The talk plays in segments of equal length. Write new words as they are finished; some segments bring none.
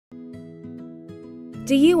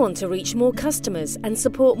Do you want to reach more customers and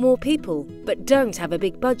support more people, but don't have a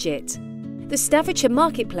big budget? The Staffordshire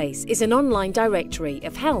Marketplace is an online directory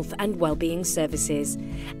of health and wellbeing services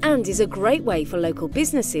and is a great way for local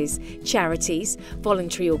businesses, charities,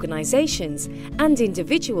 voluntary organisations and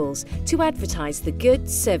individuals to advertise the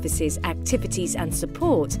goods, services, activities and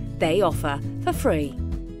support they offer for free.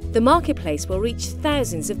 The Marketplace will reach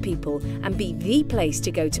thousands of people and be the place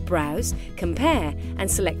to go to browse, compare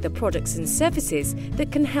and select the products and services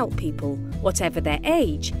that can help people, whatever their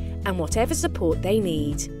age and whatever support they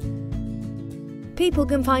need. People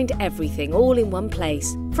can find everything all in one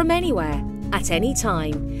place, from anywhere, at any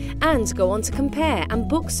time, and go on to compare and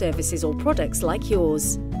book services or products like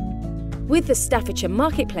yours. With the Staffordshire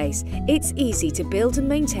Marketplace, it's easy to build and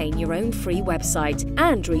maintain your own free website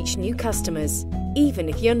and reach new customers, even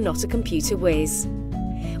if you're not a computer whiz.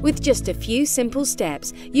 With just a few simple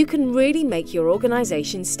steps, you can really make your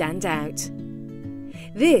organisation stand out.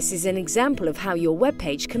 This is an example of how your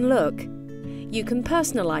webpage can look. You can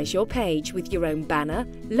personalise your page with your own banner,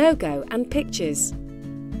 logo and pictures.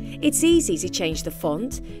 It's easy to change the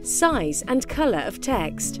font, size and colour of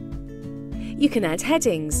text. You can add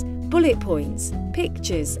headings, bullet points,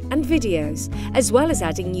 pictures and videos, as well as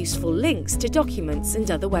adding useful links to documents and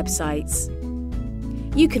other websites.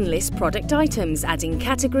 You can list product items, adding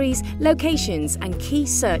categories, locations and key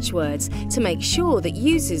search words to make sure that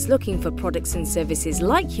users looking for products and services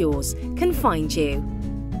like yours can find you.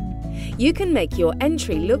 You can make your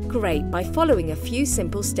entry look great by following a few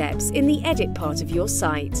simple steps in the edit part of your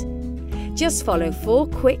site. Just follow 4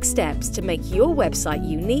 quick steps to make your website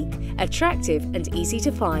unique, attractive and easy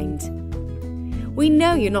to find. We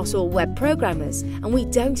know you're not all web programmers and we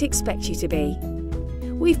don't expect you to be.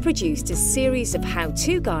 We've produced a series of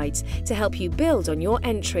how-to guides to help you build on your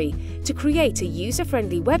entry to create a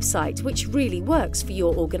user-friendly website which really works for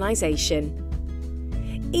your organisation.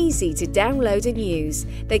 Easy to download and use,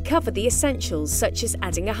 they cover the essentials such as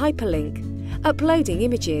adding a hyperlink, uploading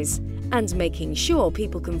images, and making sure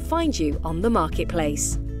people can find you on the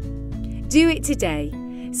Marketplace. Do it today.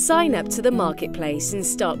 Sign up to the Marketplace and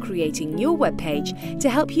start creating your webpage to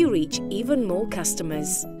help you reach even more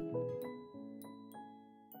customers.